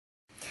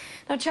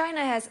Now, China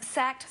has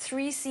sacked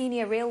 3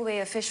 senior railway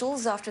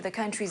officials after the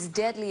country's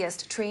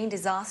deadliest train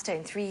disaster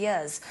in 3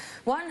 years.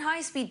 One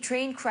high-speed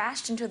train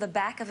crashed into the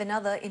back of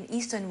another in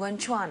eastern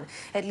Wenzhou.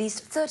 At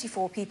least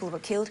 34 people were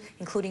killed,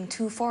 including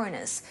 2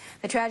 foreigners.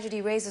 The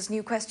tragedy raises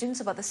new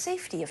questions about the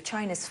safety of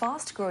China's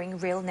fast-growing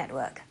rail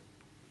network.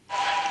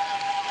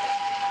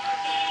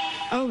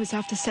 Hours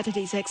after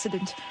Saturday's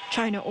accident,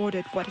 China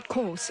ordered what it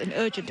calls an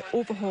urgent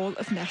overhaul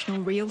of national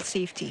rail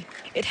safety.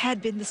 It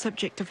had been the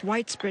subject of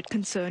widespread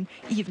concern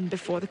even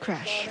before the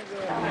crash.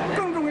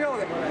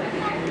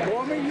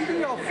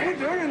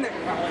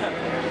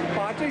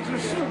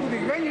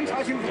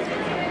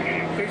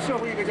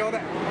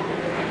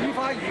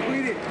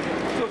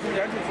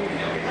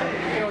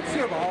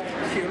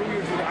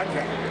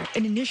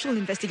 An initial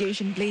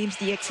investigation blames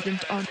the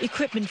accident on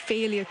equipment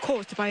failure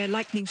caused by a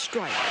lightning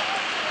strike.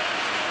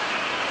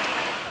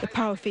 The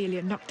power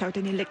failure knocked out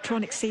an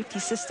electronic safety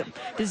system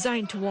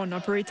designed to warn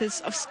operators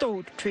of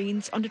stalled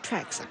trains on the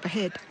tracks up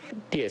ahead.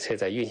 列车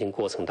在运行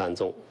过程当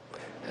中，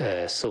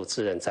受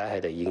自然灾害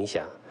的影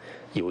响，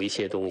有一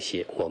些东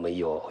西我们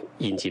有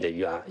应急的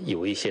预案，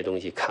有一些东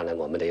西看来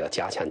我们得要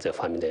加强这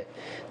方面的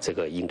这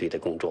个应对的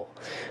工作。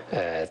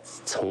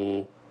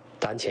从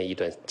当前一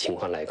段情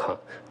况来看，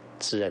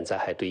自然灾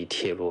害对于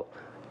铁路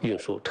运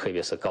输，特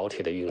别是高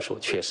铁的运输，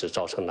确实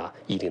造成了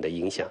一定的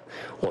影响。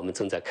我们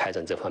正在开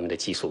展这方面的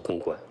技术攻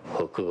关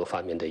和各个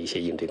方面的一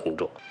些应对工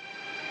作。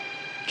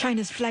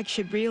China's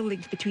flagship rail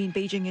link between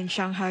Beijing and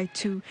Shanghai,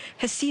 too,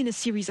 has seen a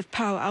series of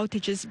power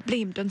outages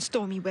blamed on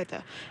stormy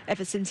weather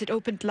ever since it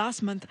opened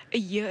last month, a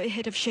year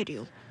ahead of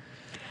schedule.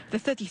 The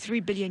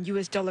 $33 billion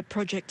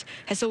project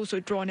has also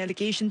drawn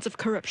allegations of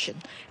corruption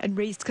and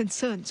raised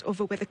concerns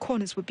over whether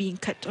corners were being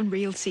cut on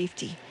rail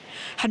safety.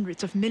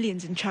 Hundreds of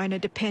millions in China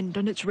depend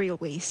on its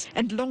railways,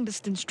 and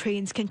long-distance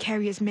trains can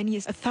carry as many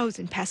as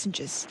 1,000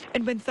 passengers.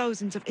 And when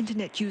thousands of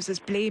internet users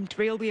blamed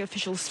railway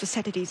officials for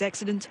Saturday's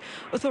accident,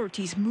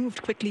 authorities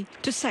moved quickly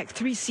to sack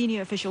 3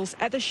 senior officials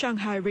at the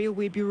Shanghai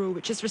Railway Bureau,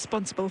 which is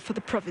responsible for the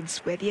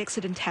province where the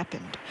accident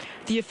happened.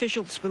 The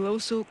officials will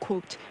also,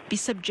 quote, be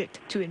subject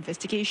to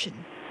investigation.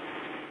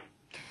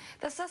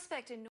 The suspect in